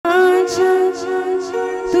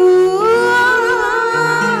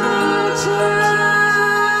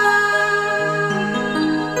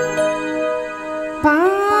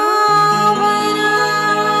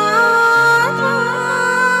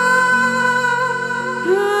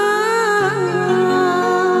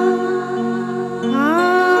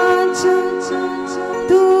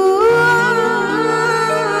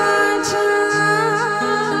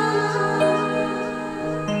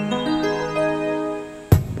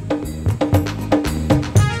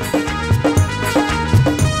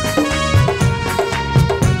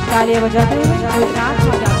तालियां बजाते हुए पवित्र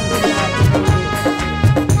आत्मा की आशीष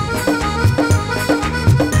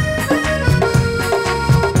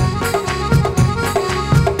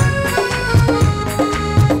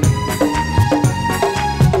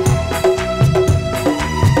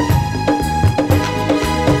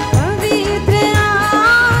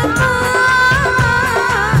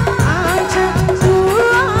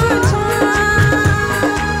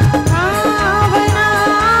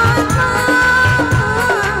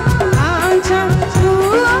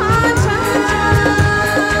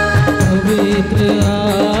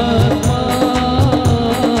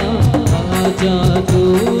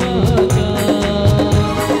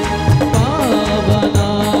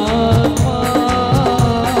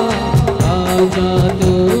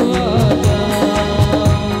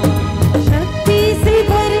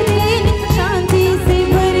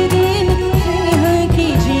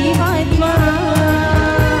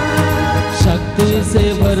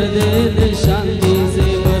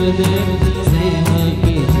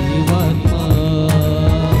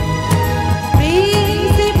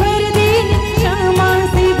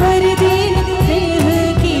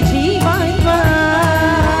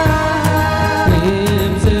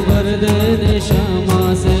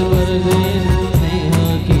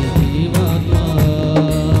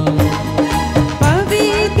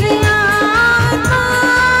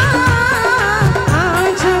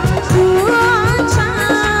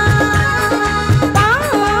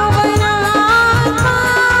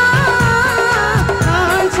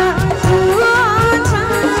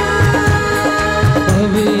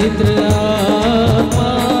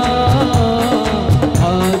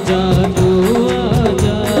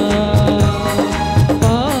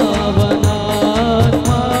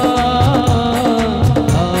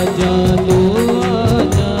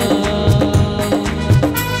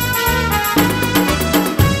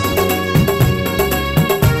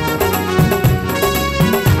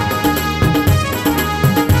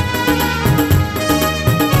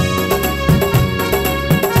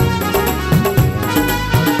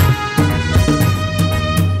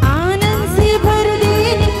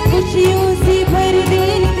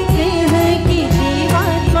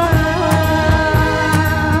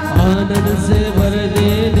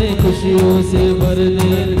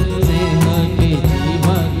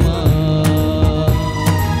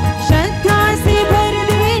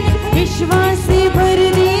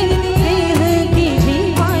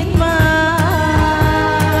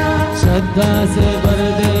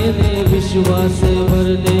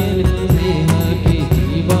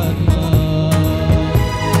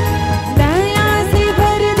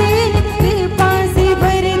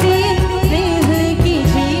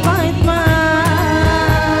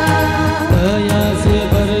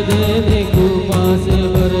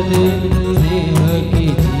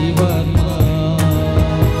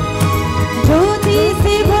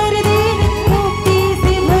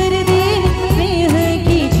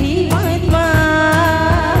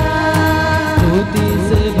ज्योति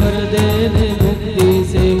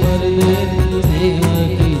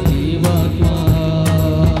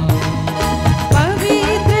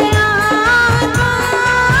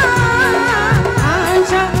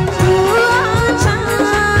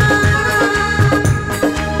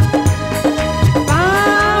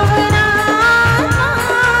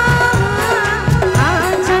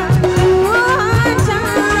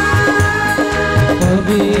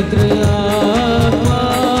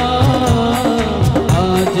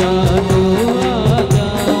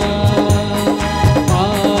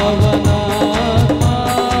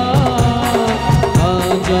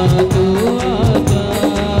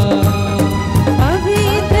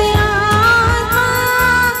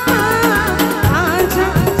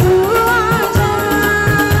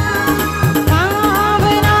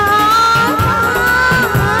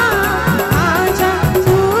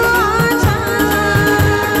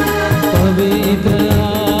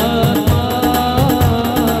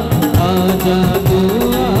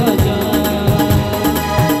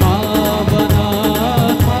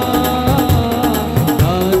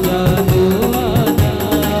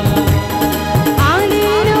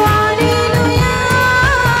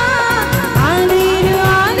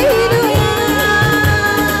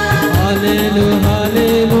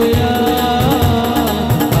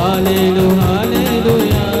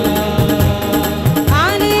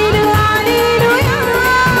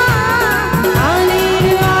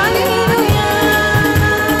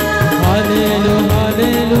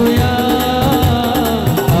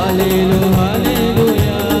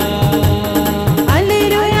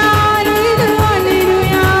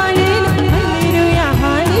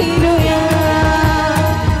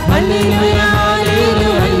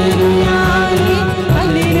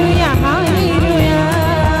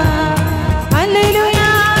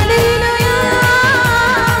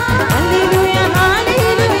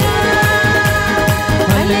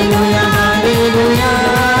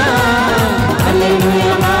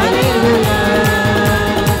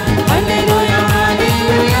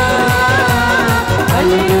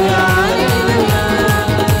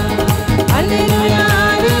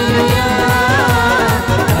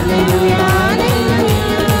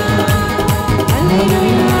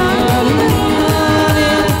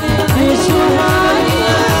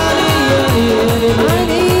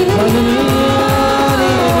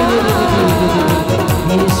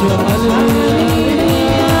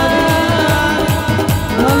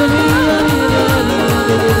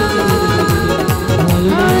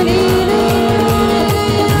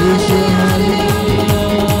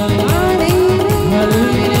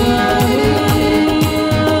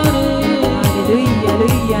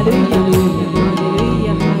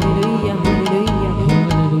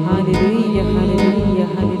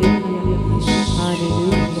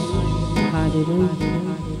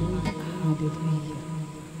Hallelujah.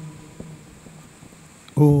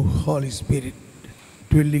 O Holy Spirit,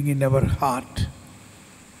 dwelling in our heart.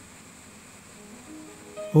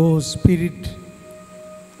 O Spirit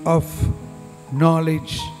of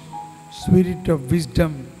knowledge, Spirit of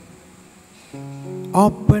wisdom,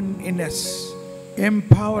 open in us,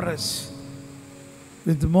 empower us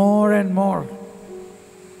with more and more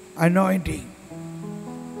anointing.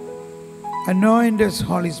 Anoint us,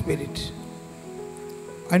 Holy Spirit.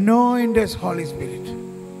 Anoint us, Holy Spirit.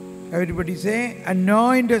 Everybody say,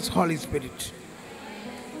 anoint us, Holy Spirit.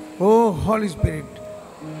 Oh, Holy Spirit,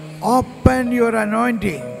 open your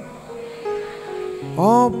anointing.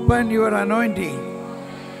 Open your anointing.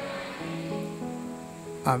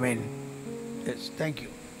 Amen. Yes, thank you.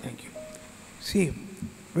 Thank you. See,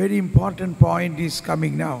 very important point is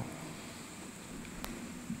coming now.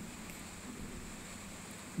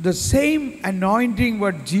 The same anointing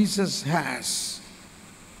what Jesus has,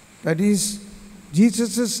 that is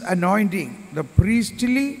Jesus' anointing, the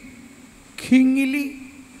priestly,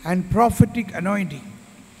 kingly, and prophetic anointing.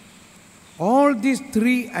 All these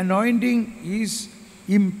three anointing is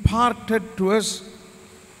imparted to us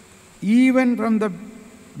even from the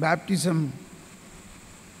baptism.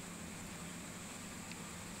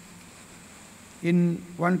 In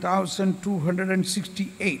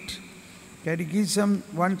 1268, Catechism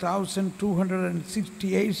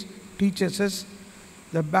 1268 teaches us,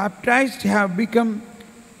 the baptized have become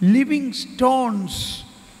living stones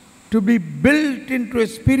to be built into a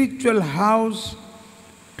spiritual house,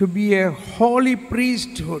 to be a holy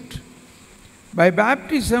priesthood. By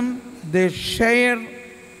baptism, they share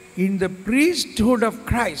in the priesthood of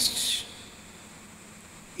Christ,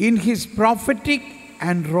 in his prophetic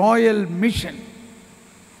and royal mission.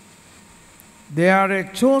 They are a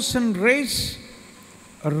chosen race,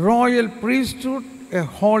 a royal priesthood, a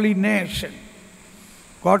holy nation,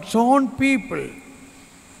 God's own people,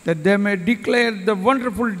 that they may declare the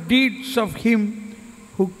wonderful deeds of him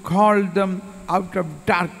who called them out of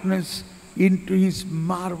darkness into his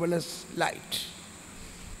marvelous light.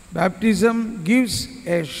 Baptism gives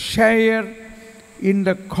a share in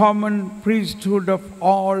the common priesthood of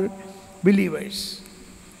all believers.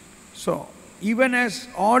 So, even as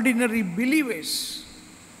ordinary believers,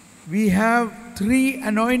 we have three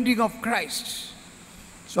anointing of Christ.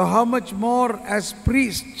 So how much more as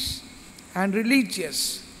priests and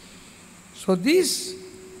religious? So these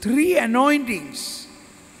three anointings,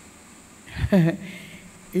 it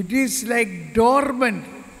is like dormant.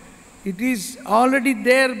 It is already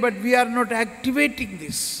there, but we are not activating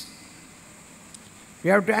this.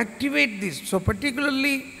 We have to activate this. So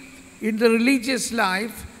particularly in the religious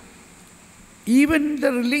life, even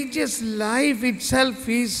the religious life itself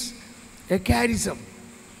is a charism.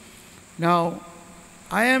 Now,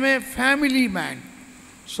 I am a family man.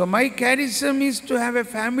 So my charism is to have a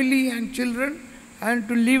family and children and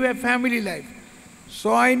to live a family life.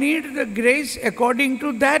 So I need the grace according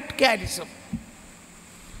to that charism.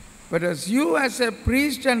 But as you as a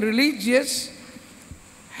priest and religious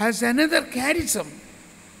has another charism.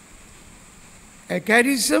 A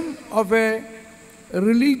charism of a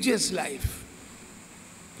religious life.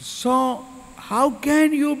 So, how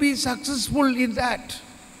can you be successful in that?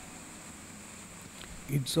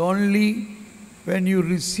 It's only when you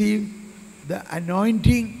receive the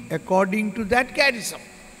anointing according to that charism.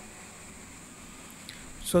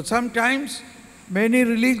 So sometimes many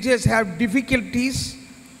religious have difficulties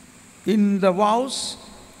in the vows,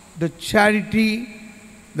 the charity,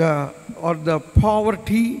 the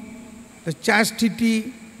poverty, the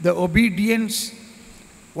chastity, the obedience.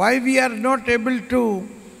 Why we are not able to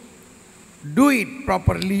do it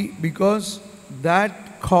properly? Because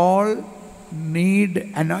that call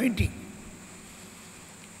need anointing.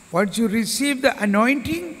 Once you receive the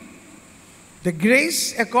anointing, the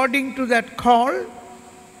grace according to that call,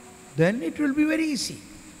 then it will be very easy.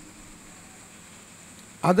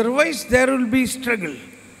 Otherwise there will be struggle.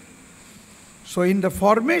 So in the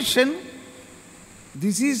formation,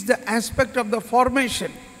 this is the aspect of the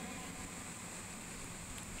formation.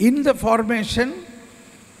 In the formation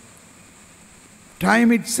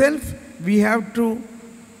time itself, we have to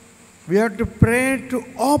pray to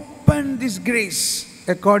open this grace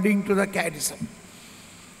according to the charism.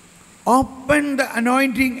 Open the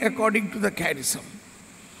anointing according to the charism.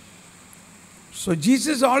 So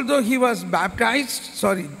Jesus, although he was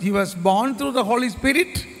he was born through the Holy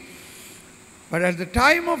Spirit, but at the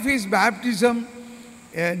time of his baptism,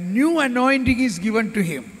 a new anointing is given to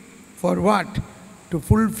him. For what? To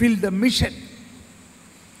fulfill the mission.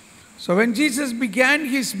 So when Jesus began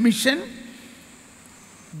his mission,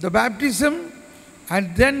 the baptism,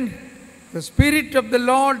 and then the Spirit of the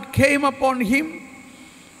Lord came upon him,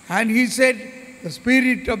 and he said, the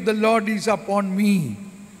Spirit of the Lord is upon me.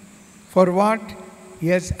 For what? He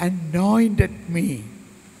has anointed me.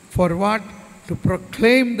 For what? To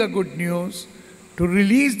proclaim the good news, to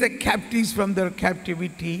release the captives from their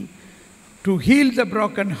captivity, to heal the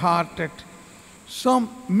brokenhearted. So,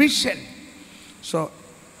 mission. So,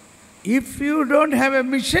 if you don't have a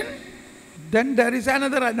mission, then there is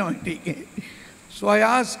another anointing. So I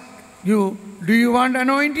ask you, do you want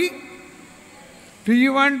anointing? Do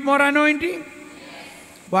you want more anointing?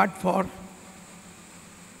 What for?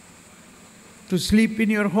 To sleep in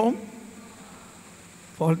your home?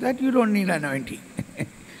 For that you don't need anointing.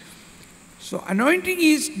 So anointing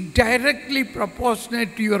is directly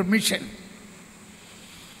proportionate to your mission.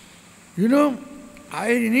 You know,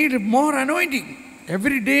 I need more anointing.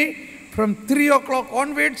 Every day from 3 o'clock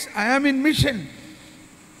onwards, I am in mission.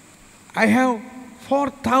 I have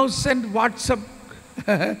 4,000 WhatsApp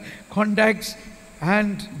contacts,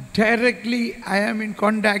 and directly I am in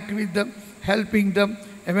contact with them, helping them,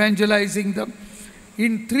 evangelizing them.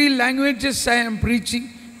 In 3 languages I am preaching,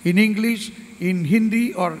 in English, in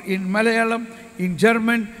Hindi or in Malayalam, in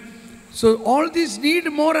German. So all these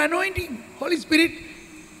need more anointing. Holy Spirit,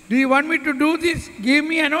 do you want me to do this? Give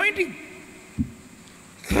me anointing.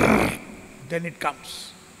 Then it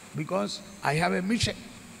comes, because I have a mission.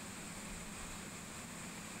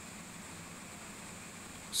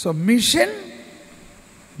 So mission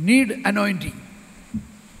need anointing.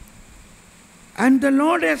 And the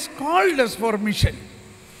Lord has called us for mission.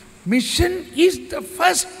 Mission is the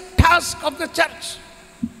first task of the church.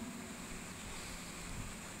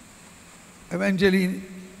 Evangelii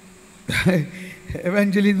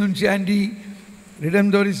Nunciandi,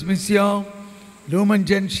 Redemptoris Missio, Lumen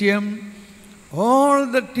Gentium, all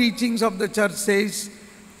the teachings of the church says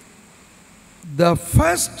the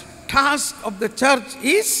first task of the church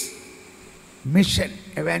is mission,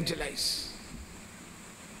 evangelize.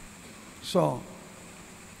 So,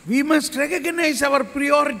 we must recognize our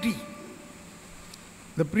priority.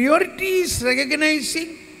 The priority is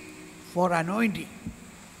recognizing for anointing.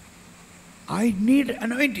 I need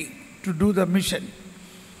anointing to do the mission.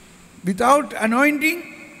 Without anointing,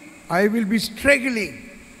 I will be struggling.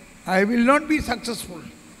 I will not be successful.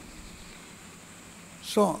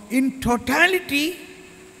 So, in totality,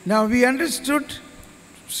 now we understood,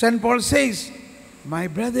 St. Paul says, my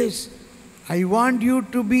brothers, I don't want you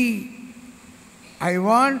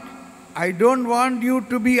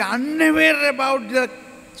to be unaware about the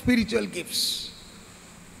spiritual gifts.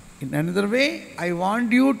 In another way, I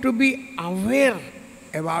want you to be aware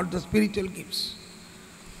about the spiritual gifts.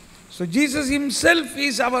 So Jesus himself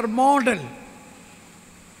is our model.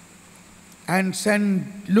 And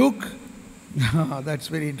St. Luke, that's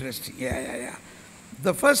very interesting. Yeah.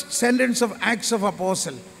 The first sentence of Acts of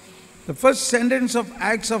Apostle. The first sentence of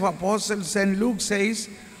Acts of Apostle, St. Luke says,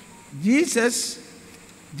 Jesus,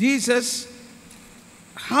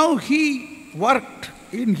 how he worked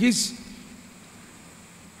in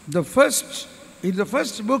the first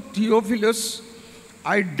book, Theophilus,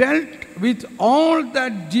 I dealt with all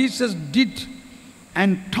that Jesus did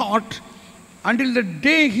and taught until the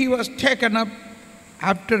day he was taken up,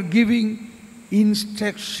 after giving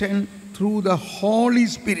instruction through the Holy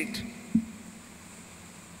Spirit.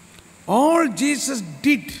 All Jesus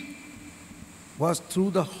did was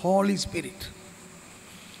through the Holy Spirit.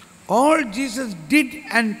 All Jesus did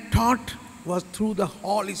and taught was through the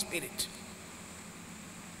Holy Spirit.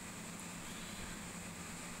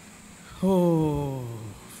 Oh.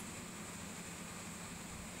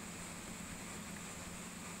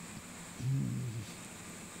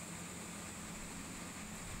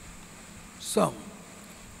 So,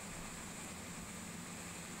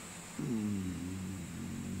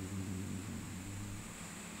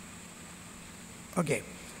 okay,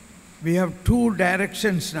 we have 2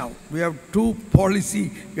 directions now. We have 2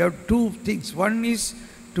 policy. We have 2 things. One is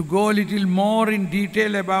to go a little more in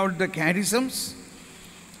detail about the charisms.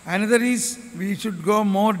 Another is we should go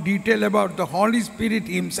more detail about the Holy Spirit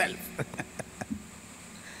himself.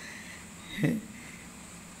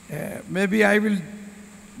 Maybe I will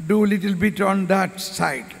do a little bit on that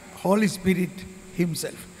side. Holy Spirit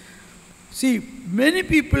himself. See, many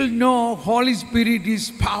people know Holy Spirit is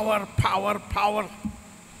power.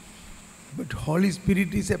 But Holy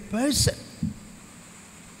Spirit is a person.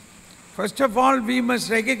 First of all, we must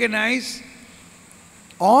recognize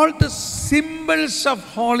all the symbols of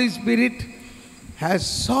Holy Spirit has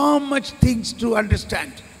so much things to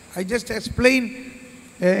understand. I just explained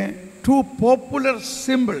 2 popular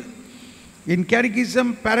symbols. In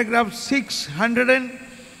Catechism, paragraph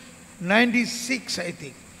 696, I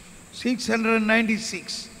think.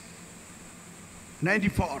 696.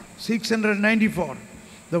 94. 694.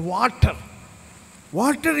 The water.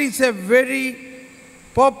 Water is a very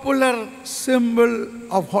popular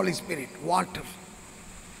symbol of Holy Spirit. Water.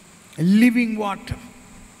 Living water.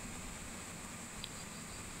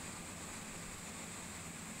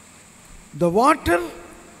 The water,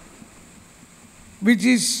 which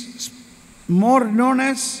is more known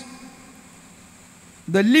as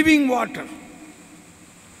the living water.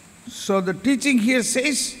 So the teaching here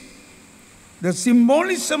says, the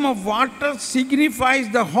symbolism of water signifies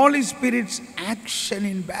the Holy Spirit's action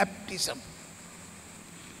in baptism.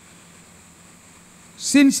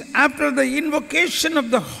 Since after the invocation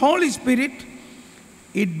of the Holy Spirit,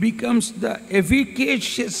 it becomes the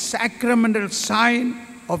efficacious sacramental sign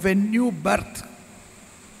of a new birth.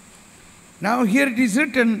 Now here it is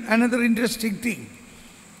written, another interesting thing.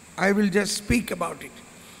 I will just speak about it.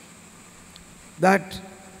 That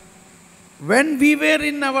when we were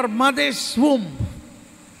in our mother's womb,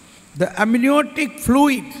 the amniotic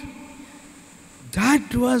fluid,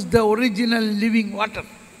 that was the original living water.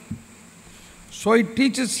 So it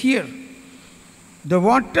teaches here, the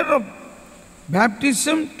water of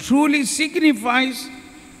baptism truly signifies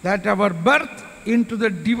that our birth into the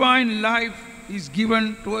divine life is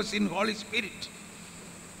given to us in Holy Spirit.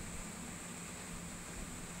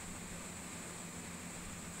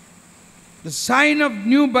 The sign of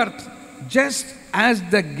new birth, just as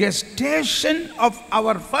the gestation of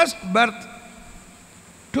our first birth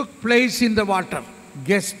took place in the water.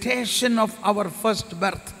 Gestation of our first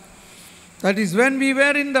birth. That is, when we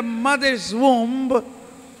were in the mother's womb,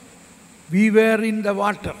 we were in the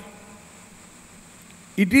water.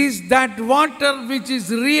 It is that water which is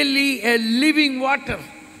really a living water,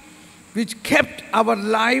 which kept our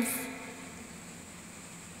life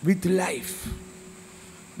with life.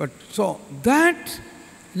 But so that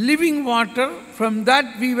living water, from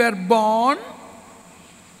that we were born,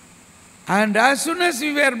 and as soon as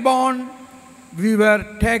we were born, we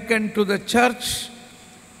were taken to the church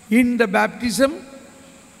in the baptism.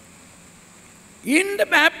 In the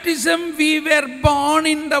baptism, we were born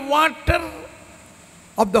in the water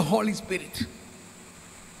of the Holy Spirit.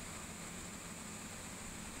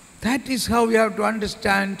 That is how we have to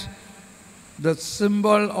understand the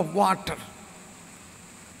symbol of water.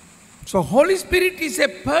 So Holy Spirit is a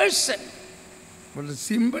person, but the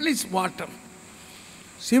symbol is water.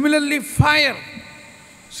 Similarly, fire.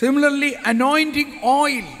 Similarly, anointing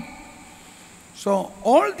oil. So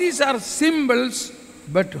all these are symbols,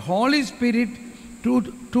 but Holy Spirit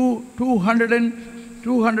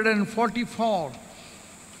 244.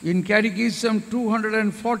 In Catechism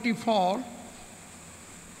 244,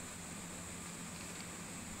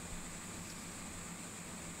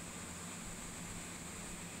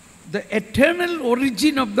 the eternal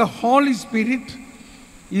origin of the Holy Spirit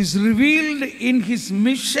is revealed in His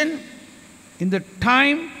mission in the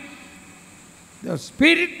time the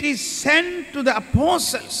Spirit is sent to the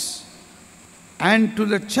apostles and to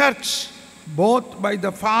the church, both by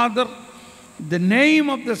the Father, the name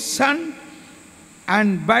of the Son,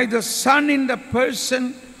 and by the Son in the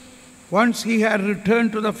person, once He had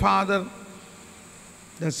returned to the Father.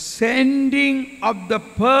 The sending of the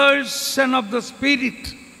person of the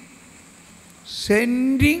Spirit.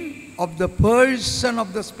 Sending of the person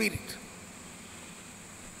of the Spirit.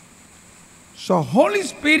 So Holy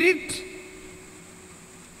Spirit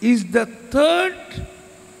is the third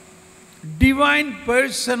divine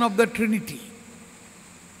person of the Trinity.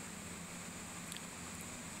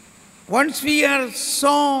 Once we are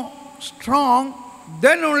so strong,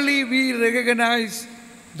 then only we recognize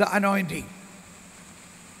the anointing.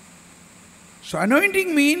 So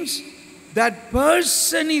anointing means that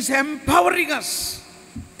person is empowering us.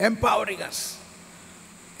 Empowering us.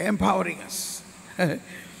 Empowering us.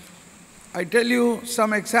 I tell you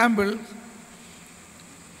some examples.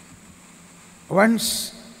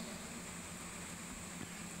 Once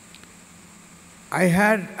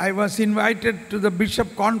I was invited to the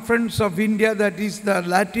Bishop Conference of India, that is the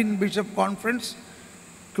Latin Bishop Conference,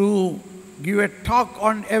 to give a talk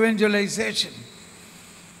on evangelization.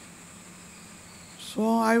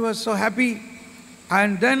 So I was so happy,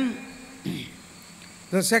 and then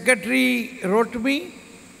the secretary wrote to me,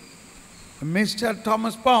 Mr.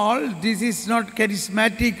 Thomas Paul, this is not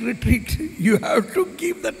charismatic retreat. You have to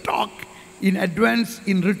give the talk in advance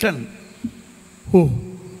in written. Oh,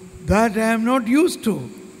 that I am not used to.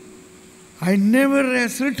 I never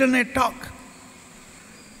has written a talk.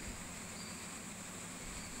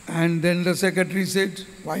 And then the secretary said,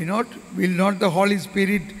 why not? Will not the Holy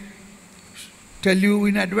Spirit tell you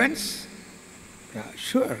in advance? Yeah,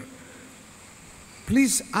 sure.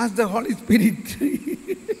 Please ask the Holy Spirit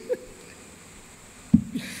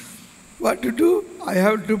what to do. I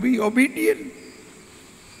have to be obedient.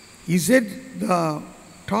 He said the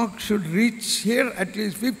talk should reach here at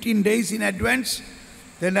least 15 days in advance.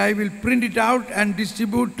 Then I will print it out and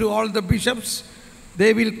distribute to all the bishops.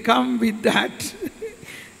 They will come with that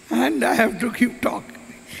and I have to give talk.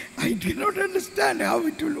 I do not understand how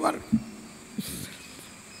it will work.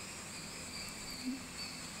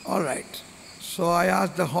 All right. So I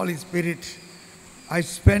asked the Holy Spirit. I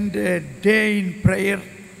spent a day in prayer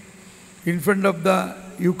in front of the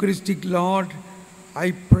Eucharistic Lord.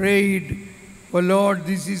 I prayed, "Oh Lord,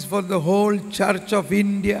 this is for the whole Church of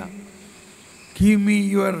India. Give me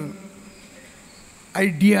your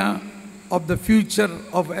idea of the future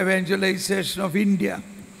of evangelization of India."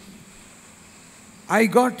 I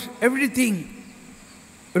got everything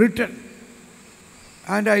written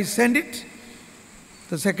and I sent it.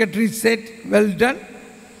 The secretary said, "Well done.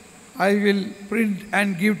 I will print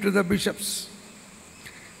and give to the bishops."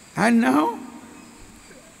 And now,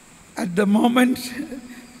 at the moment,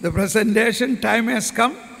 the presentation time has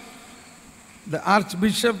come. The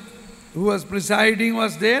Archbishop who was presiding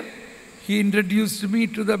was there. He introduced me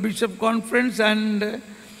to the Bishop Conference and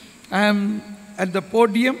I am at the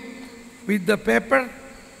podium with the paper,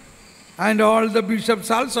 and all the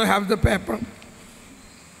bishops also have the paper.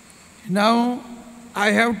 Now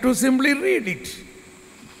I have to simply read it.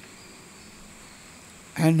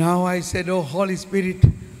 And now I said, "Oh Holy Spirit,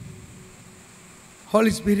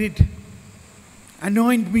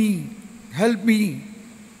 anoint me, help me."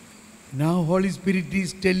 Now Holy Spirit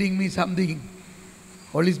is telling me something.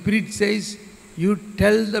 Holy Spirit says, "You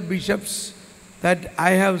tell the bishops that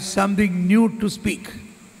I have something new to speak."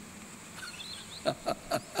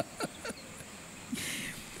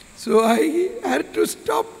 So I had to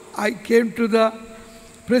stop. I came to the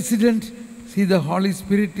president. See, the Holy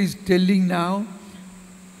Spirit is telling now,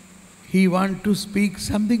 he wants to speak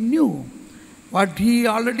something new. What he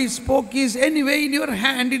already spoke is anyway in your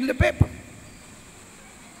hand in the paper.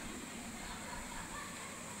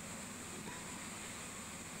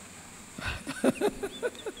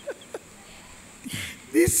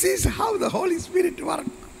 This is how the Holy Spirit works.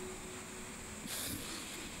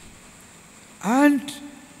 And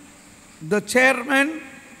the chairman,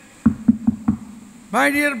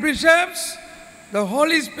 "My dear bishops, the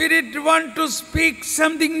Holy Spirit wants to speak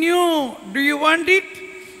something new. Do you want it?"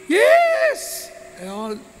 "Yes."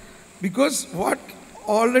 Because what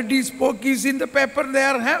already spoke is in the paper they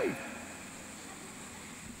are having.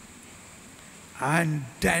 And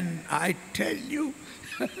then I tell you,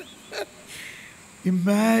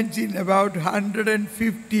 imagine about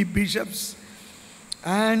 150 bishops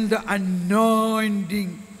and the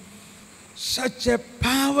anointing, such a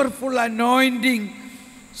powerful anointing,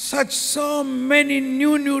 so many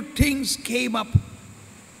new things came up.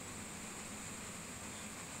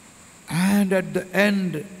 And at the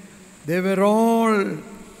end, they were all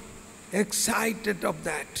excited of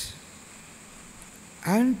that.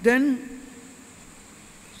 And then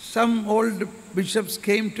some old bishops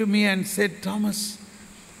came to me and said, "Thomas,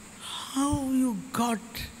 how you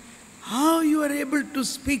are able to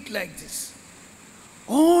speak like this?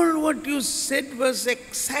 All what you said was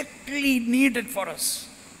exactly needed for us.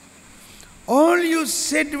 All you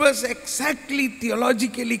said was exactly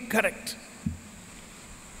theologically correct."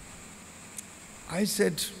 I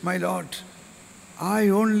said, "My Lord, I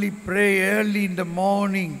only pray early in the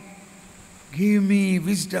morning, give me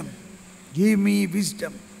wisdom, give me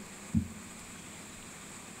wisdom."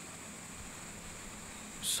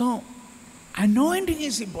 So, anointing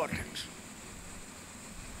is important.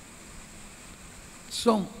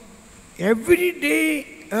 So, every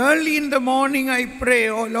day, early in the morning, I pray,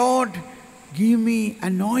 "Oh Lord, give me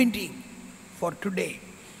anointing for today."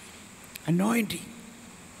 Anointing.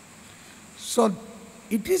 So,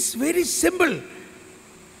 it is very simple.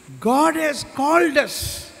 God has called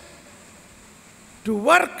us to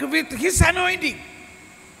work with His anointing.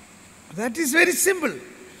 That is very simple.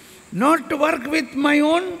 Not to work with my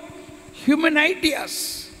own human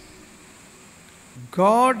ideas.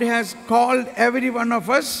 God has called every one of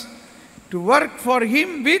us to work for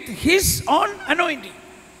Him with His own anointing.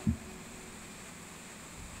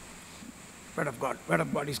 Word of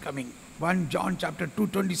God is coming. 1 John chapter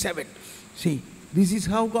 2:27. See, this is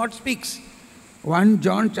how God speaks. 1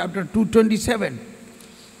 John chapter 2:27.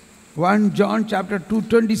 1 John chapter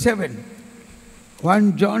 2:27.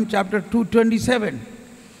 1 John chapter 2:27.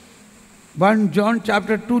 1 John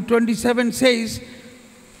chapter 2:27 says,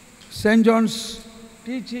 St. John's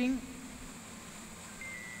teaching,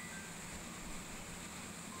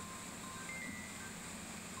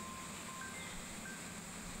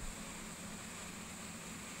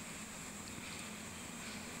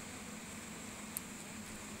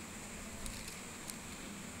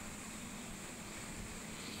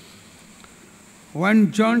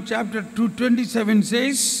 1 John chapter 2:27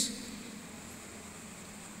 says,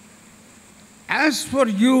 "As for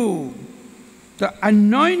you, the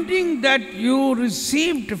anointing that you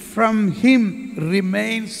received from him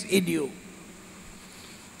remains in you,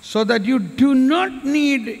 so that you do not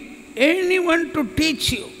need anyone to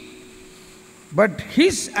teach you, but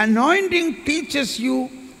his anointing teaches you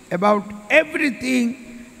about everything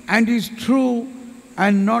and is true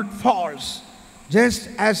and not false, just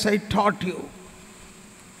as I taught you.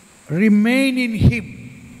 Remain in him."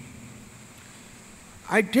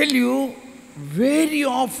 I tell you, very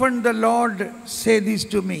often the Lord say this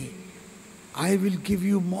to me, "I will give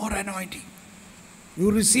you more anointing.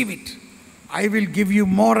 You receive it. I will give you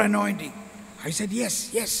more anointing." I said,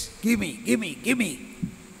 yes, give me.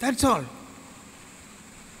 That's all.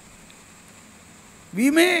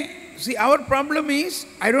 We may, see, our problem is,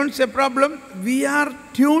 I don't say problem, we are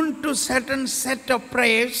tuned to certain set of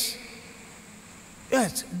prayers.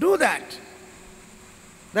 Yes, do that.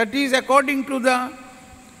 That is according to the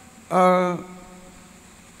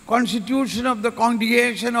constitution of the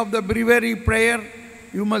congregation of the breviary prayer,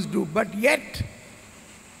 you must do. But yet,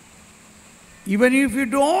 even if you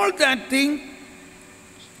do all that thing,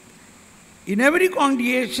 in every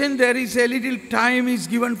congregation there is a little time is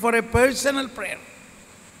given for a personal prayer.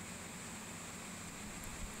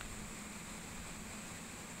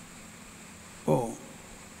 Oh,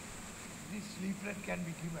 this leaflet can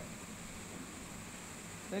be given.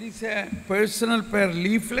 There is a personal prayer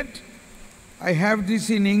leaflet. I have this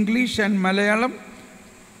in English and Malayalam.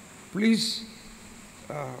 Please,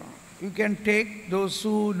 you can take, those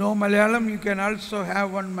who know Malayalam, you can also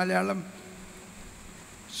have one Malayalam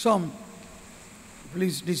song.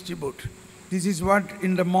 Please distribute. This is what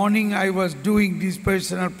in the morning I was doing, this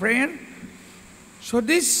personal prayer. So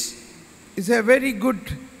this is a very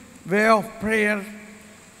good way of prayer.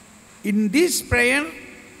 In this prayer,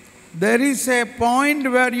 there is a point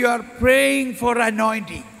where you are praying for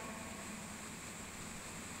anointing.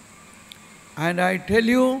 And I tell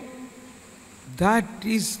you, that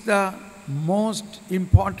is the most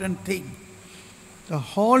important thing. The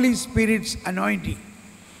Holy Spirit's anointing.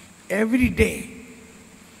 Every day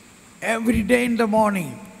in the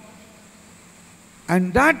morning.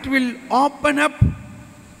 And that will open up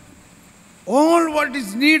all what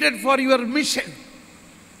is needed for your mission.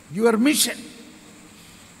 Your mission.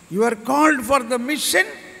 You are called for the mission.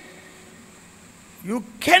 You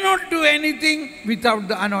cannot do anything without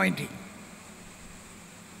the anointing.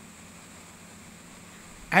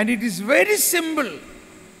 And it is very simple,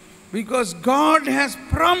 because God has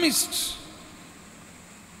promised,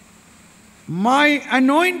 my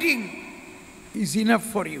anointing is enough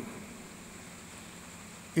for you.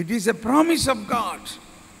 It is a promise of God.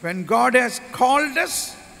 When God has called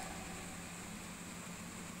us,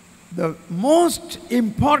 the most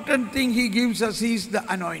important thing He gives us is the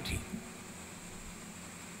anointing.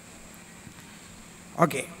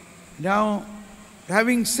 Okay, now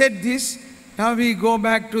having said this, now we go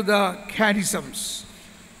back to the catechisms.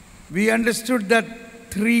 We understood that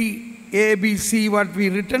 3 A, B, C, what we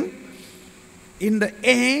written. In the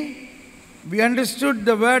A, we understood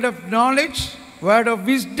the word of knowledge, word of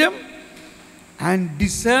wisdom, and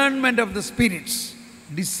discernment of the spirits.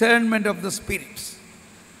 Discernment of the spirits.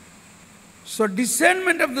 So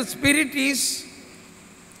discernment of the spirit is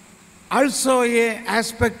also an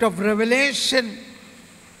aspect of revelation,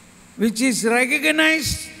 which is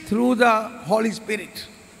recognized through the Holy Spirit.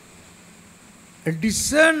 A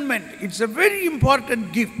discernment, it's a very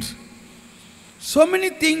important gift. So many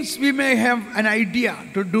things we may have an idea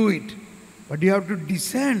to do it, but you have to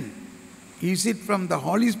discern. Is it from the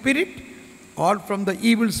Holy Spirit or from the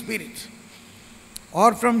evil spirit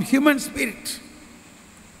or from human spirit?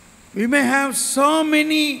 We may have so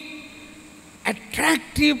many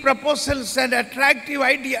attractive proposals and attractive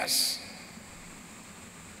ideas,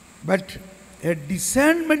 but a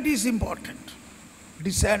discernment is important.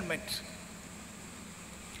 Discernment.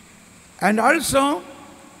 And also,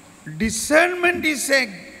 discernment is a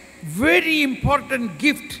very important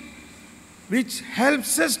gift which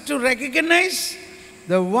helps us to recognize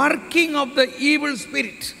the working of the evil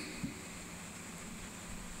spirit.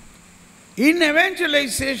 In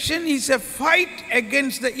evangelization is a fight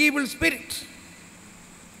against the evil spirit.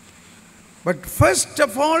 But first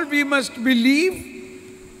of all, we must believe,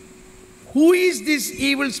 who is this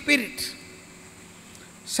evil spirit?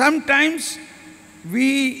 Sometimes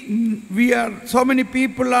so many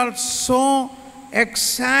people are so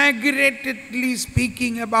exaggeratedly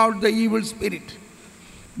speaking about the evil spirit.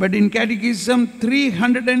 But in Catechism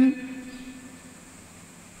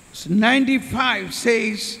 395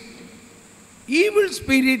 says, evil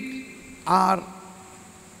spirits are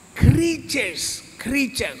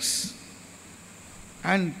creatures.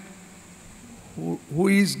 And who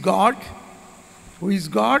is God? Who is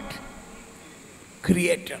God?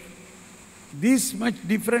 Creator. This much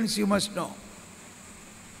difference you must know.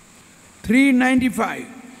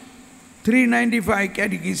 395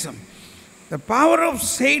 Catechism. The power of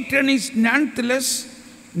Satan is nonetheless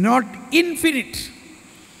not infinite.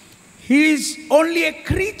 He is only a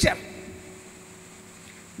creature.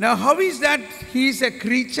 Now, how is that he is a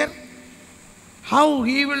creature? How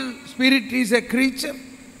evil spirit is a creature?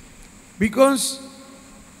 Because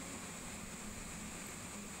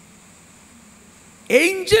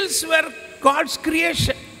angels were God's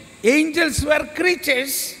creation. Angels were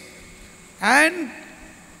creatures, and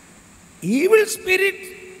evil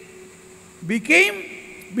spirit became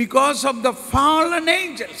because of the fallen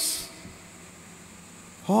angels.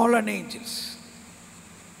 Fallen angels.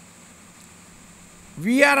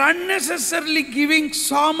 We are unnecessarily giving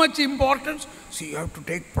so much importance. See, you have to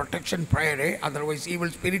take protection prayer, otherwise evil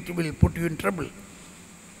spirit will put you in trouble.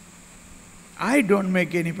 I don't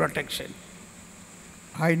make any protection.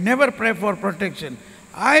 I never pray for protection.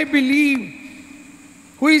 I believe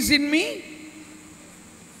who is in me?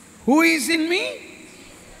 Who is in me?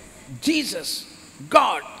 Jesus,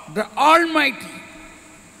 God, the Almighty.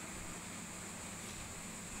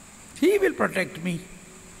 He will protect me.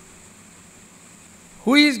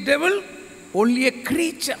 Who is devil? Only a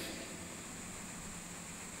creature.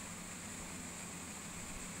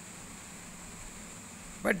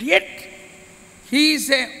 But yet, he is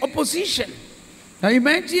an opposition. Now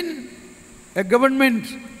imagine a government,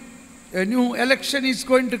 a new election is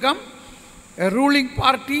going to come, a ruling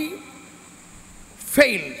party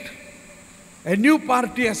failed. A new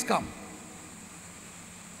party has come.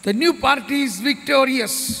 The new party is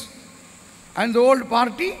victorious and the old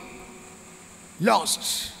party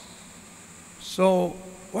lost. So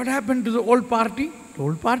what happened to the old party? The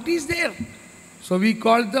old party is there. So we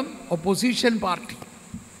call them opposition party.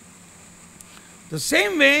 The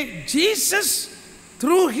same way, Jesus,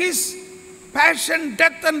 through his passion,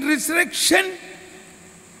 death and resurrection,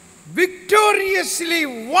 victoriously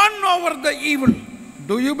won over the evil.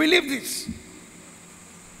 Do you believe this?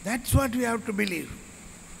 That's what we have to believe.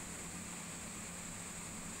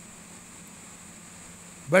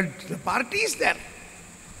 But the party is there.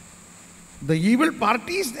 The evil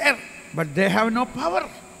party is there, but they have no power.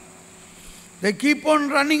 They keep on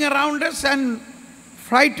running around us and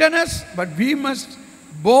frighten us, but we must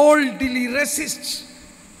boldly resist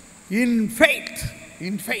in faith.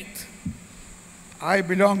 In faith. I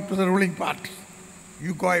belong to the ruling party.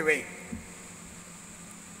 You go away.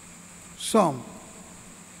 So,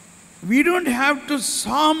 we don't have to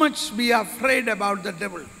so much be afraid about the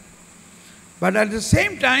devil. But at the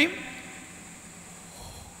same time,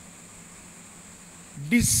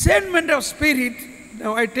 discernment of spirit.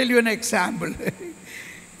 Now I tell you an example.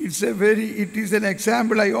 It is an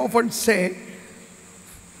example I often say.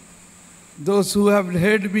 Those who have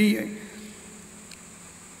heard me.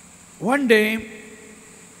 One day,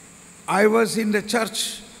 I was in the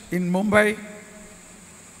church in Mumbai.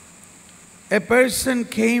 A person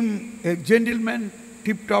came, a gentleman,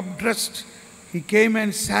 tip-top dressed. He came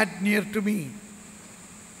and sat near to me.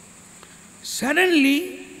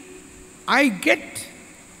 Suddenly, I get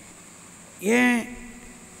a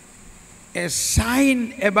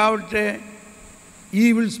sign about the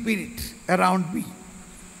evil spirit around me.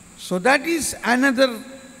 So that is another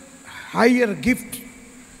higher gift.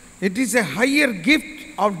 It is a higher gift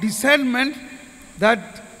of discernment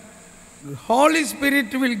that the Holy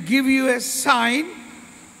Spirit will give you a sign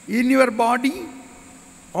in your body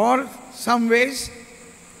or some ways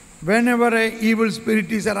whenever an evil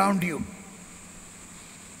spirit is around you.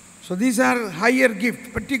 So these are higher gifts,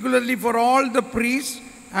 particularly for all the priests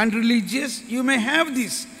and religious. You may have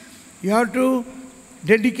this. You have to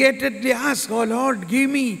dedicatedly ask, oh Lord,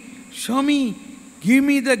 give me, show me, give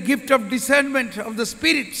me the gift of discernment of the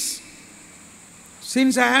spirits.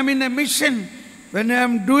 Since I am in a mission, when I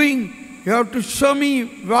am doing, you have to show me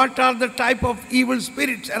what are the type of evil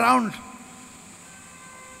spirits around.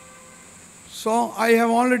 So I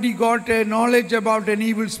have already got a knowledge about an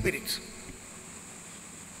evil spirit.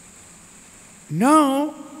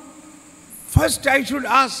 Now, first I should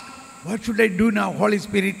ask, what should I do now, Holy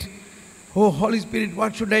Spirit? Oh, Holy Spirit,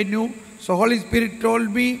 what should I do? So Holy Spirit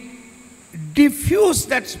told me, diffuse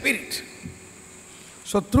that spirit.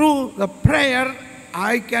 So through the prayer,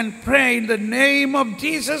 I can pray in the name of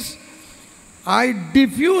Jesus. I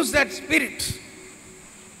diffuse that spirit.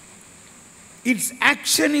 Its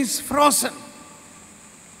action is frozen.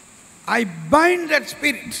 I bind that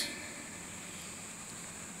spirit.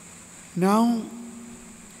 Now,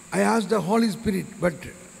 I asked the Holy Spirit, but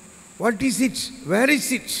what is it? Where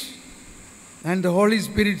is it? And the Holy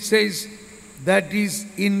Spirit says, that is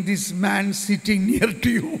in this man sitting near to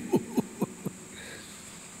you.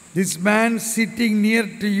 This man sitting near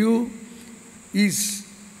to you is,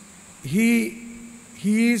 he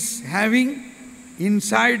is having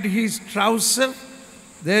inside his trouser,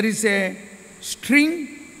 there is a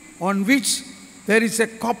string on which there is a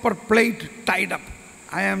copper plate tied up.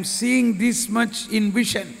 I am seeing this much in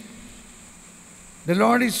vision. The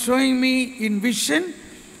Lord is showing me in vision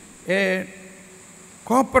a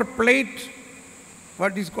copper plate,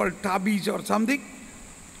 what is called tabiz or something,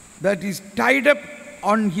 that is tied up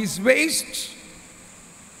on his waist,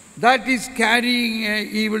 that is carrying an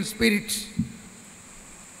evil spirit.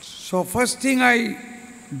 So first thing I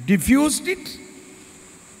diffused it.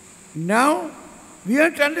 Now we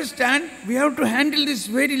have to understand, we have to handle this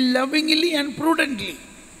very lovingly and prudently.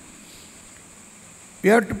 We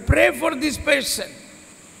have to pray for this person.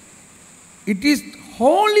 It is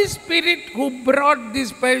Holy Spirit who brought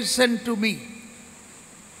this person to me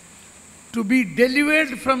to be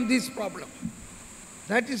delivered from this problem.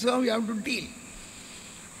 That is how we have to deal.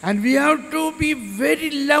 And we have to be very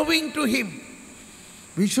loving to him.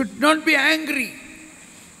 We should not be angry.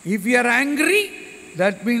 If we are angry,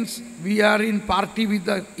 that means we are in party with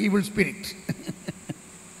the evil spirit.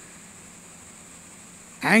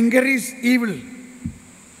 Anger is evil.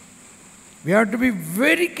 We have to be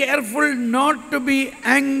very careful not to be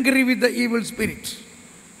angry with the evil spirit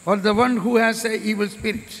or the one who has an evil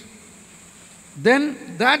spirit.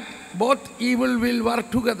 Then that both evil will work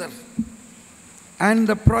together and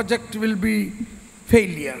the project will be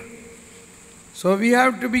failure. So we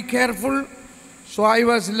have to be careful. So I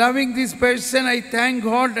was loving this person. I thank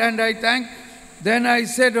God and I thank. Then I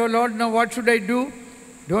said, oh Lord, now what should I do?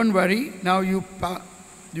 Don't worry. Now you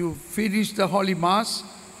finish the Holy Mass.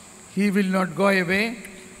 He will not go away.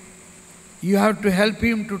 You have to help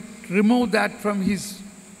him to remove that from his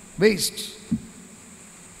waist.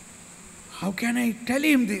 How can I tell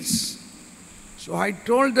him this? So I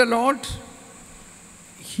told the Lord,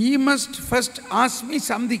 he must first ask me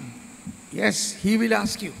something. Yes, he will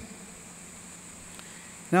ask you.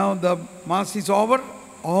 Now the Mass is over.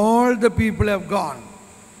 All the people have gone.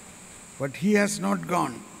 But he has not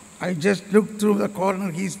gone. I just looked through the corner.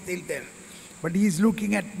 He is still there. But he is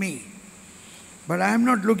looking at me. But I am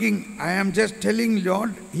not looking. I am just telling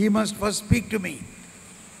Lord, he must first speak to me.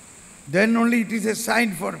 Then only it is a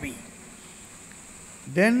sign for me.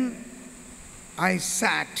 Then I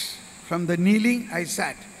sat. From the kneeling, I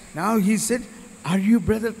sat. Now he said, are you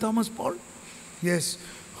Brother Thomas Paul? Yes.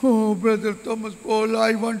 Oh, Brother Thomas Paul,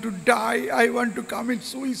 I want to die. I want to commit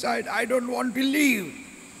suicide. I don't want to live.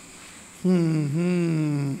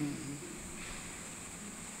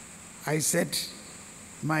 I said,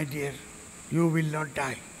 my dear, you will not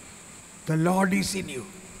die. The Lord is in you.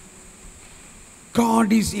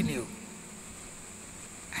 God is in you.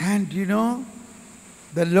 And you know,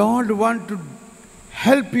 the Lord wants to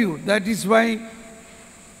help you. That is why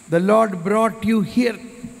the Lord brought you here.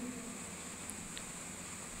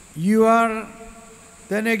 You are,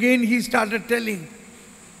 then again he started telling,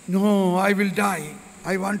 no, I will die.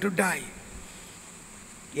 I want to die.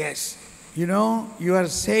 Yes. You know, you are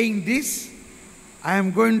saying this, I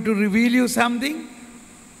am going to reveal you something.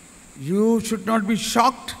 You should not be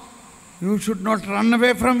shocked. You should not run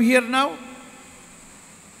away from here now.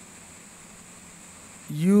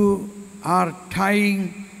 You are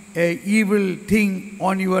tying an evil thing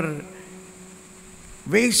on your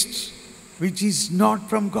waist, which is not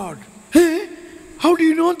from God. Hey, how do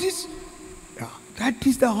you know this? Yeah, that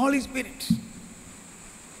is the Holy Spirit.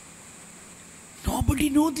 Nobody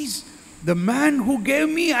knows this. The man who gave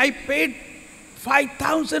me, I paid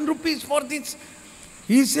 5,000 rupees for this.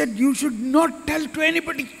 He said, you should not tell to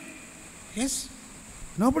anybody. Yes,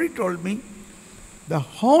 nobody told me. The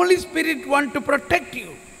Holy Spirit wants to protect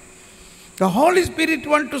you. The Holy Spirit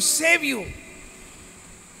wants to save you.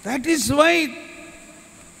 That is why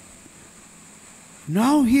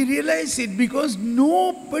now he realized it, because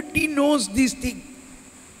nobody knows this thing.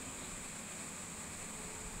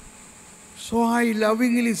 So I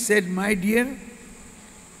lovingly said, my dear,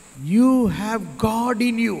 you have God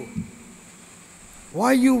in you.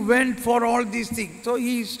 Why you went for all these things? So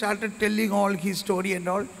he started telling all his story and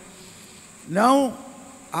all. Now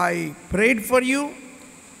I prayed for you.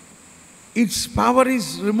 Its power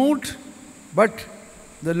is removed, but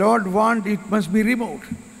the Lord wants it must be removed.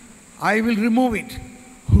 I will remove it.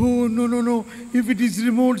 Oh, no, no, no. If it is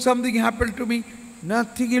removed, something happened to me.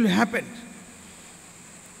 Nothing will happen.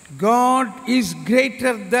 God is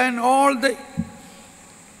greater than all the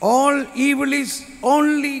All evil is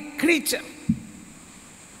only creature.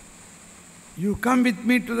 You come with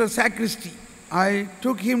me to the sacristy. I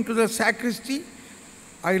took him to the sacristy.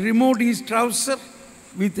 I removed his trouser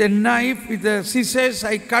with a knife, with the scissors.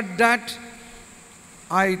 I cut that.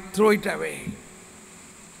 I throw it away.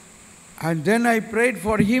 And then I prayed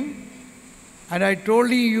for him. And I told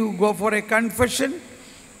him, you go for a confession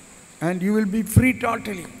and you will be free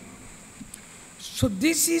totally. So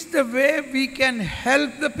this is the way we can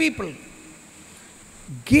help the people.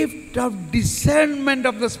 Gift of discernment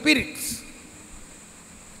of the spirits.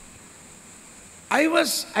 I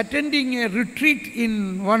was attending a retreat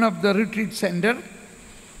in one of the retreat centers.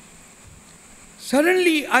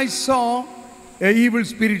 Suddenly I saw a evil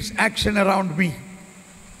spirit's action around me.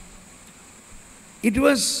 It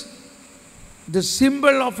was the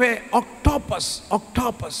symbol of a octopus.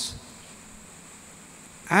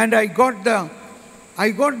 And I got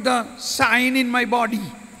the sign in my body.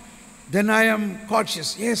 Then I am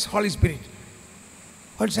cautious. Yes, Holy Spirit.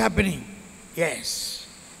 What's happening? Yes.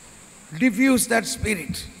 Diffuse that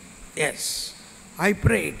spirit. Yes. I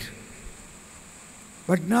prayed.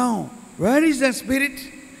 But now, where is the spirit?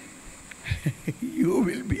 You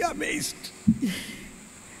will be amazed.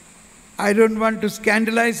 I don't want to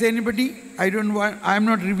scandalize anybody. I'm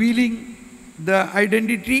not revealing the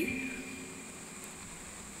identity.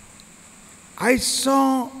 I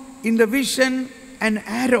saw in the vision an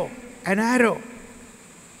arrow. An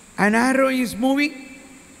arrow is moving,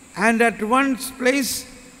 and at one place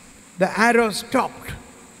the arrow stopped.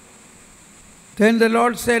 Then the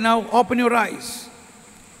Lord said, now open your eyes.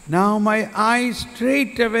 Now my eyes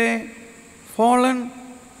straight away fallen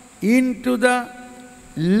into the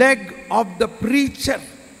leg of the preacher.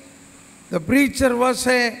 The preacher was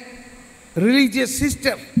a religious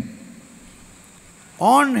sister.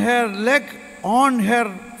 On her leg, on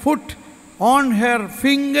her foot, on her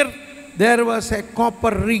finger, there was a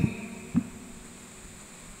copper ring.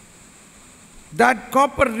 That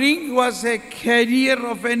copper ring was a carrier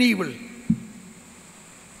of an evil.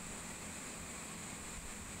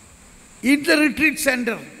 In the retreat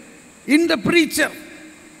center, in the preacher.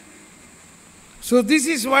 So this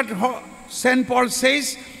is what St. Paul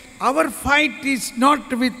says, our fight is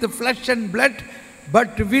not with the flesh and blood,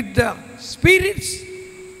 but with the spirits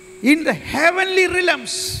in the heavenly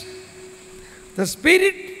realms. The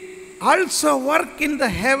spirit also work in the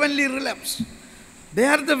heavenly realms. They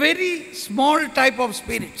are the very small type of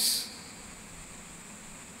spirits.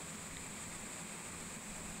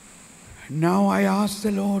 Now I ask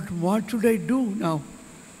the Lord, what should I do now?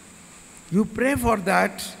 You pray for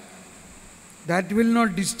that. That will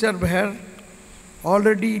not disturb her.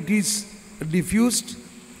 Already it is diffused.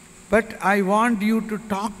 But I want you to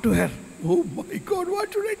talk to her. Oh my God,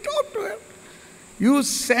 what should I talk to her? You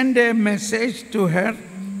send a message to her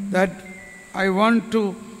that I want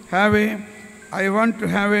to have a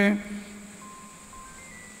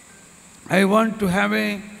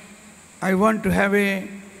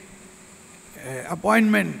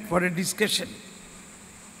appointment for a discussion.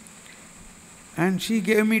 And she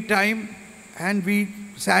gave me time and we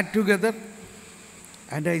sat together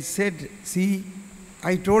and I said, see,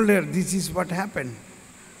 I told her this is what happened.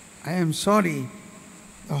 I am sorry.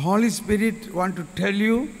 The Holy Spirit want to tell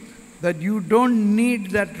you that you don't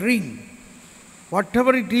need that ring.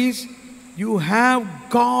 Whatever it is, you have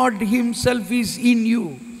God Himself is in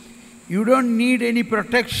you. You don't need any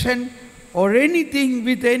protection or anything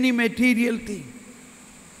with any material thing.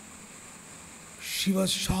 She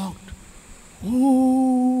was shocked.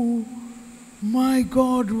 Oh my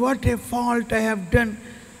God, what a fault I have done.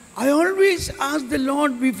 I always ask the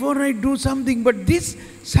Lord before I do something, but this,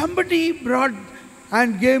 somebody brought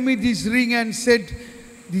and gave me this ring and said,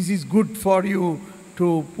 this is good for you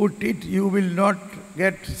to put it. You will not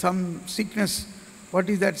get some sickness. What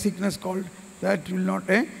is that sickness called? That will not,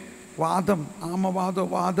 Vadam, Amavada,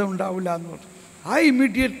 Vadam, Davula. I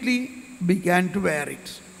immediately began to wear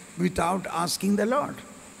it without asking the Lord.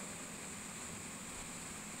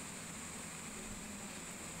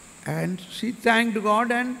 And she thanked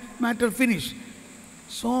God and matter finished.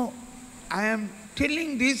 So I am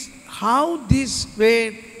telling this, how this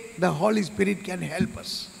way the Holy Spirit can help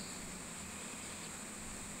us.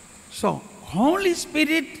 So Holy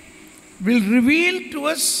Spirit will reveal to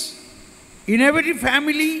us in every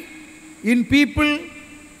family, in people,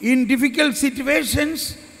 in difficult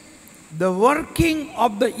situations, the working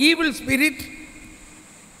of the evil spirit,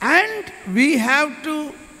 and we have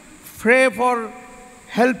to pray for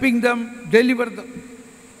helping them, deliver them.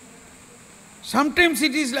 Sometimes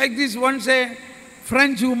it is like this. Once a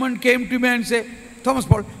French woman came to me and said, Thomas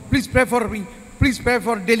Paul, please pray for me. please pray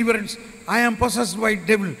for deliverance. I am possessed by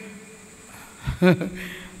devil.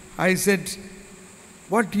 I said,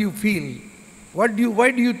 what do you feel? Why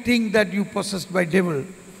do you think that you possessed by devil?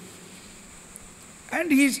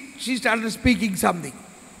 And she started speaking something.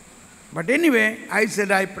 But anyway, I said,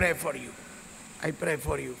 I pray for you. I pray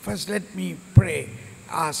for you. First let me pray.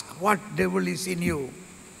 Ask, what devil is in you?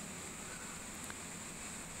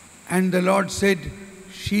 And the Lord said,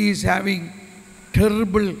 she is having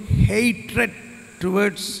terrible hatred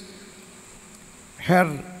towards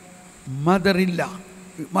her mother-in-law.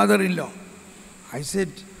 I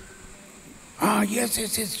said,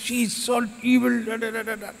 yes, she is so evil.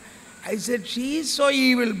 I said, she is so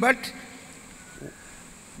evil, but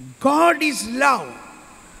God is love.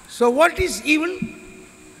 So what is evil?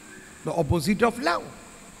 The opposite of love.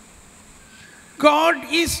 God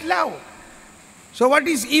is love. So what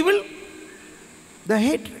is evil? The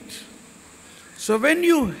hatred. So when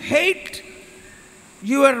you hate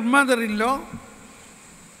your mother-in-law,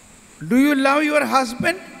 do you love your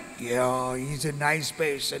husband? Yeah, he's a nice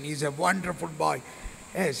person, he's a wonderful boy.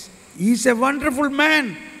 Yes, he's a wonderful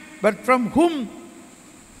man, but from whom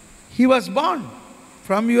he was born?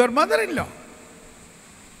 From your mother-in-law.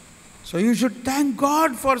 So you should thank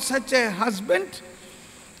God for such a husband,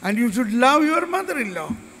 and you should love your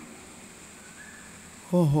mother-in-law.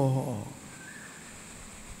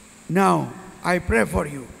 Now, I pray for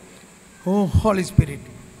you. Oh, Holy Spirit,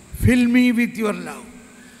 fill me with your love.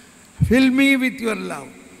 Fill me with your love.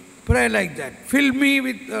 Pray like that. Fill me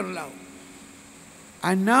with your love.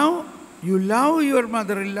 And now, you love your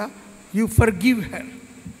mother-in-law, you forgive her.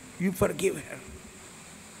 You forgive her.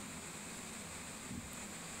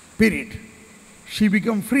 Period. She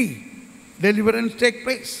become free. Deliverance take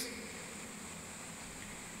place.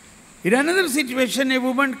 In another situation, a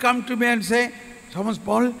woman come to me and say, Thomas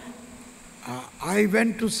Paul, I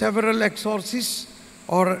went to several exorcists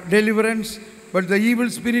or deliverance, but the evil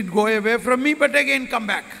spirit go away from me, but again come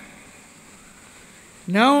back.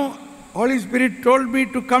 Now, Holy Spirit told me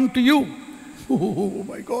to come to you. Oh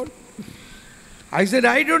my God. I said,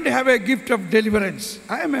 I don't have a gift of deliverance.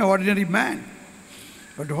 I am an ordinary man.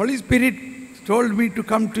 But Holy Spirit told me to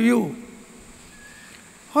come to you.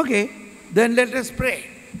 Okay, then let us pray.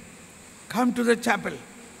 Come to the chapel.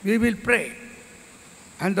 We will pray.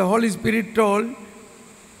 And the Holy Spirit told,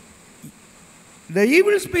 the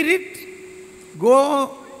evil spirit,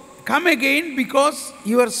 come again because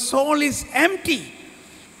your soul is empty.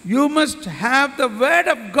 You must have the word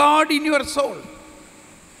of God in your soul.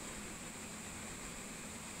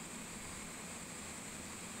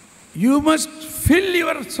 You must fill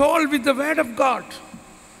your soul with the word of God.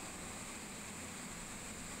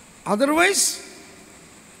 Otherwise,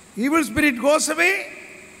 evil spirit goes away,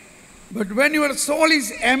 but when your soul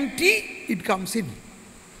is empty, it comes in.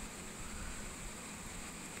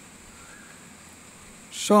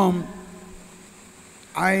 So,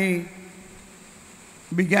 I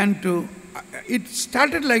began to, it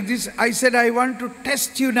started like this. I said, I want to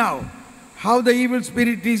test you now, how the evil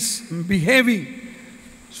spirit is behaving.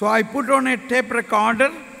 So I put on a tape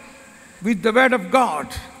recorder with the word of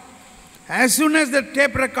God. As soon as the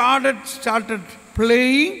tape recorder started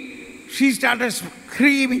playing, she started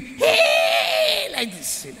screaming, hey, like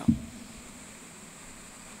this,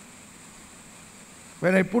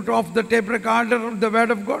 When I put off the tape recorder of the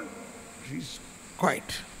word of God, she's quiet.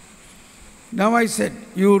 Now I said,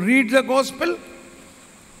 you read the gospel.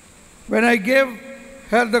 When I gave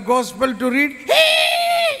her the gospel to read,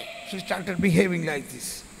 hey, she started behaving like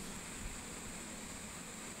this.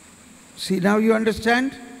 See, now you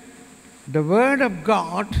understand? The word of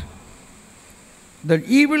God, the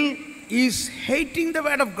evil is hating the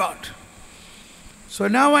word of God. So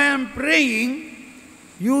now I am praying,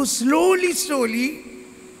 you slowly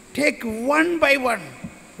take one by one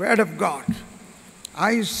word of God.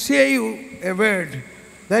 I say you a word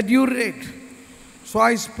that you read. So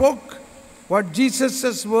I spoke what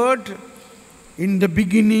Jesus' word, in the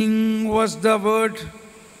beginning was the word.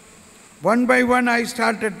 One by one I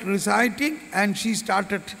started reciting and she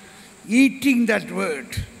started eating that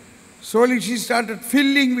word. Slowly she started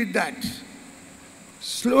filling with that.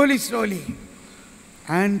 Slowly.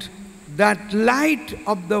 And that light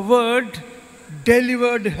of the word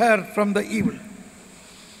delivered her from the evil.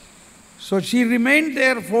 So she remained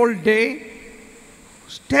there whole day,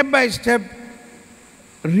 step by step,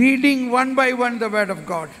 reading one by one the word of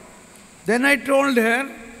God. Then I told her,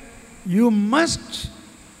 you must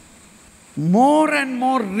more and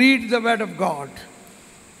more read the word of God.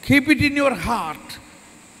 Keep it in your heart,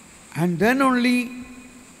 and then only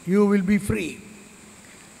you will be free.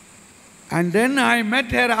 And then I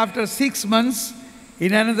met her after 6 months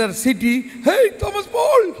in another city, "Hey, Thomas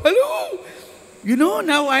Paul, hello." You know,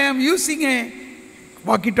 now I am using a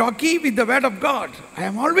walkie-talkie with the Word of God. I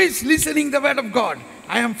am always listening the Word of God.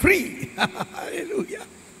 I am free. Hallelujah.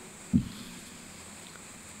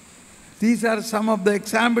 These are some of the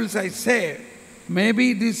examples I say.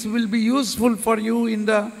 Maybe this will be useful for you in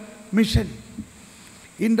the mission.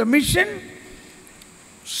 In the mission,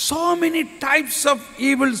 so many types of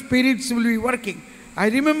evil spirits will be working. I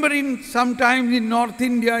remember sometime in North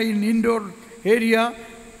India, in Indore area,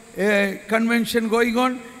 a convention going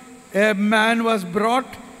on, a man was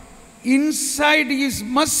brought. Inside his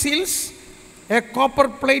muscles, a copper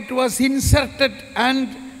plate was inserted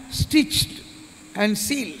and stitched and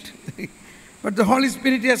sealed. But the Holy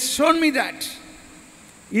Spirit has shown me that.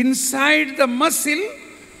 Inside the muscle,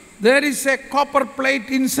 there is a copper plate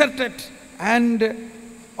inserted and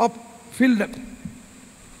filled up.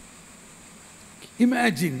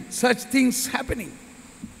 Imagine such things happening.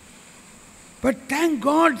 But thank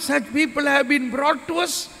God such people have been brought to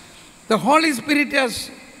us. The Holy Spirit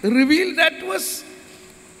has revealed that to us.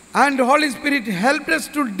 And the Holy Spirit helped us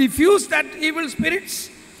to diffuse that evil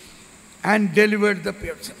spirits and delivered the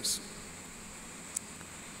persons.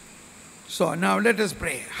 So now let us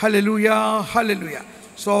pray. Hallelujah, hallelujah.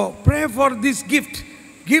 So pray for this gift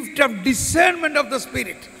of discernment of the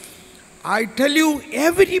Spirit. I tell you,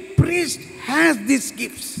 every priest has these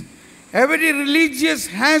gifts. Every religious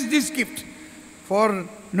has this gift. For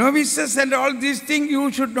novices and all these things,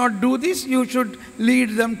 you should not do this. You should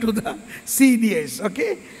lead them to the seniors,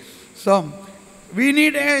 okay? So, we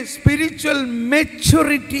need a spiritual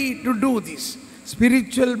maturity to do this.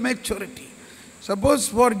 Spiritual maturity. Suppose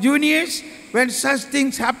for juniors, when such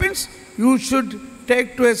things happens, you should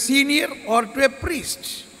take to a senior or to a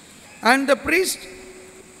priest. And the priest,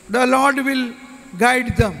 the Lord will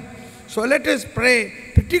guide them. So let us pray,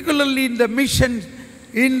 particularly in the mission,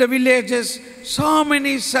 in the villages, so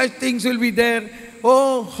many such things will be there.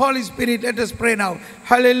 Oh, Holy Spirit, let us pray now.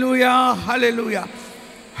 Hallelujah, hallelujah.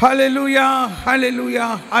 Hallelujah,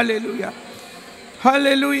 hallelujah, hallelujah.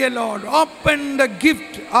 Hallelujah, Lord. Open the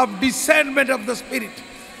gift of discernment of the Spirit.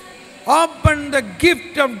 Open the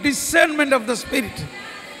gift of discernment of the Spirit.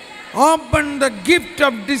 Open the gift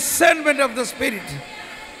of discernment of the Spirit.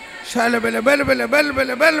 Shala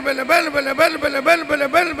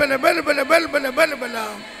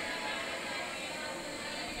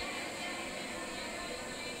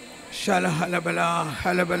halabala,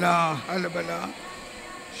 halabala, halabala.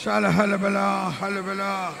 Shala halabala,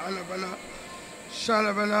 halabala, halabala.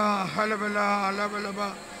 Shalabala, halabala,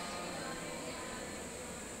 halabalaba.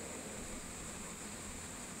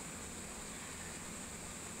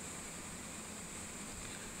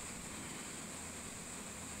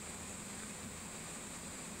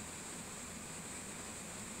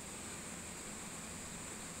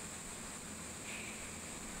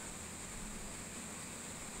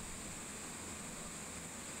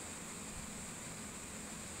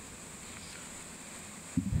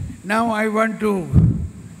 Now I want to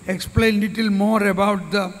explain little more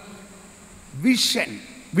about the vision.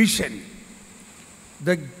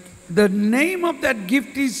 The name of that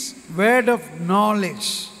gift is word of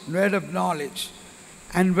knowledge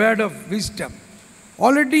and word of wisdom.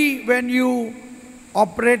 Already when you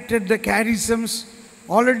operated the charisms,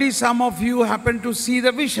 already some of you happen to see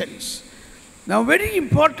the visions. Now very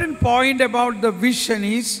important point about the vision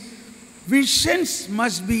is, visions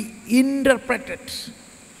must be interpreted.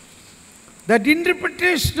 That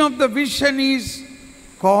interpretation of the vision is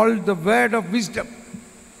called the word of wisdom.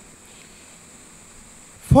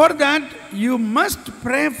 For that, you must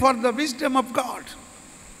pray for the wisdom of God.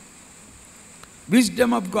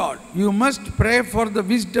 Wisdom of God. You must pray for the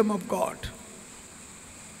wisdom of God.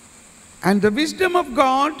 And the wisdom of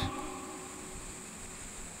God,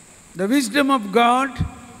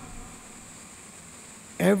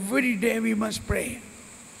 every day we must pray.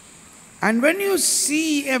 And when you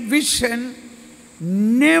see a vision,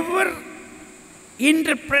 never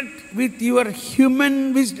interpret with your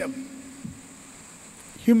human wisdom.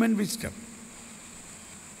 Human wisdom.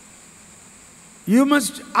 You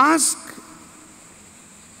must ask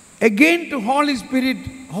again to Holy Spirit,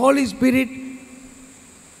 Holy Spirit,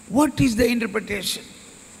 what is the interpretation?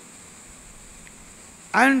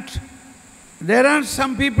 And there are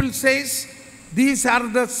some people says, these are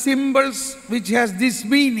the symbols which has this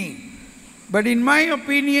meaning. But in my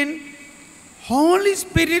opinion, Holy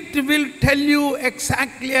Spirit will tell you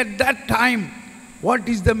exactly at that time what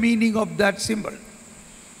is the meaning of that symbol.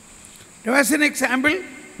 Now as an example,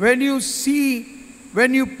 when you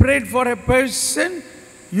prayed for a person,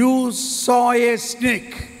 you saw a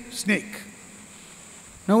snake.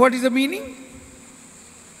 Now what is the meaning?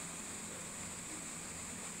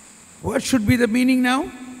 What should be the meaning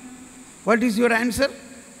now? What is your answer?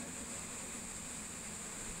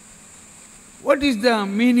 What is the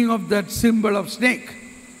meaning of that symbol of snake?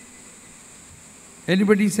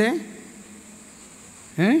 Anybody say?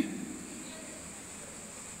 Eh?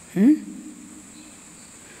 Eh?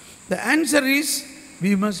 The answer is,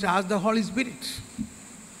 we must ask the Holy Spirit.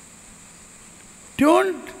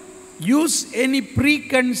 Don't use any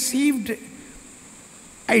preconceived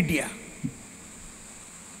idea.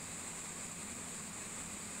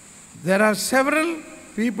 There are several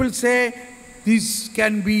people say, this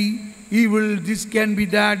can be evil, this can be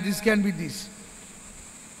that, this can be this.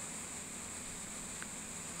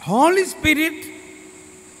 Holy Spirit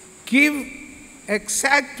give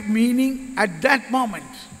exact meaning at that moment.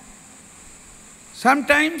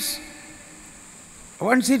 Sometimes,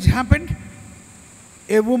 once it happened,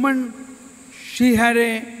 a woman, she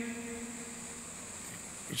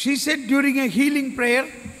said during a healing prayer,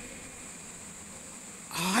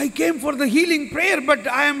 I came for the healing prayer, but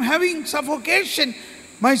I am having suffocation.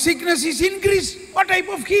 My sickness is increased. What type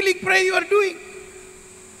of healing prayer you are doing?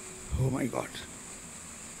 Oh my God.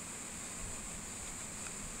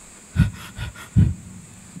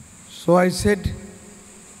 So I said,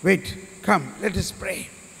 wait, come, let us pray.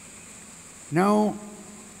 Now,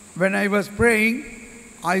 when I was praying,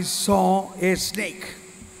 I saw a snake.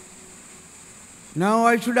 Now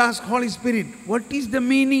I should ask Holy Spirit, what is the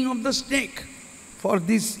meaning of the snake for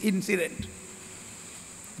this incident?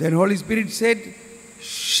 Then Holy Spirit said,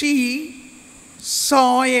 she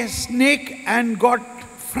saw a snake and got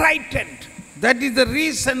frightened. That is the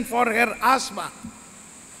reason for her asthma.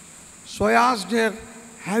 So I asked her,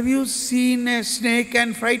 have you seen a snake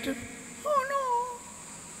and frightened? Oh no.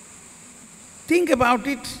 Think about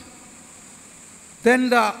it. Then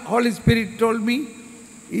the Holy Spirit told me,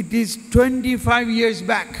 it is 25 years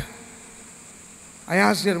back. I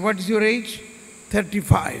asked her, what is your age?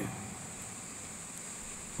 35.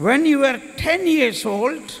 When you were 10 years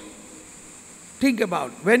old, think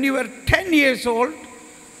about, when you were 10 years old,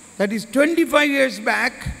 that is 25 years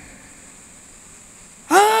back,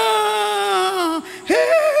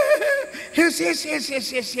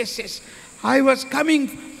 yes. I was coming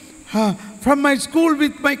from my school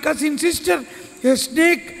with my cousin sister. A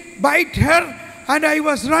snake bite her and I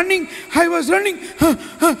was running.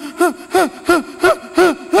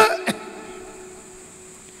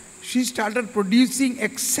 She started producing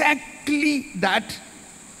exactly that.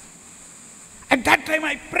 At that time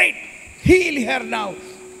I prayed, heal her now.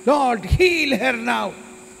 Lord, heal her now.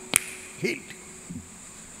 Healed.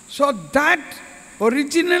 So that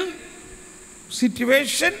original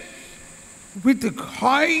situation with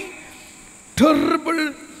high,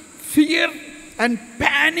 terrible fear and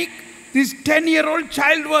panic, this 10-year-old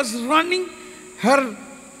child was running. Her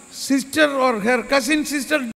sister or her cousin sister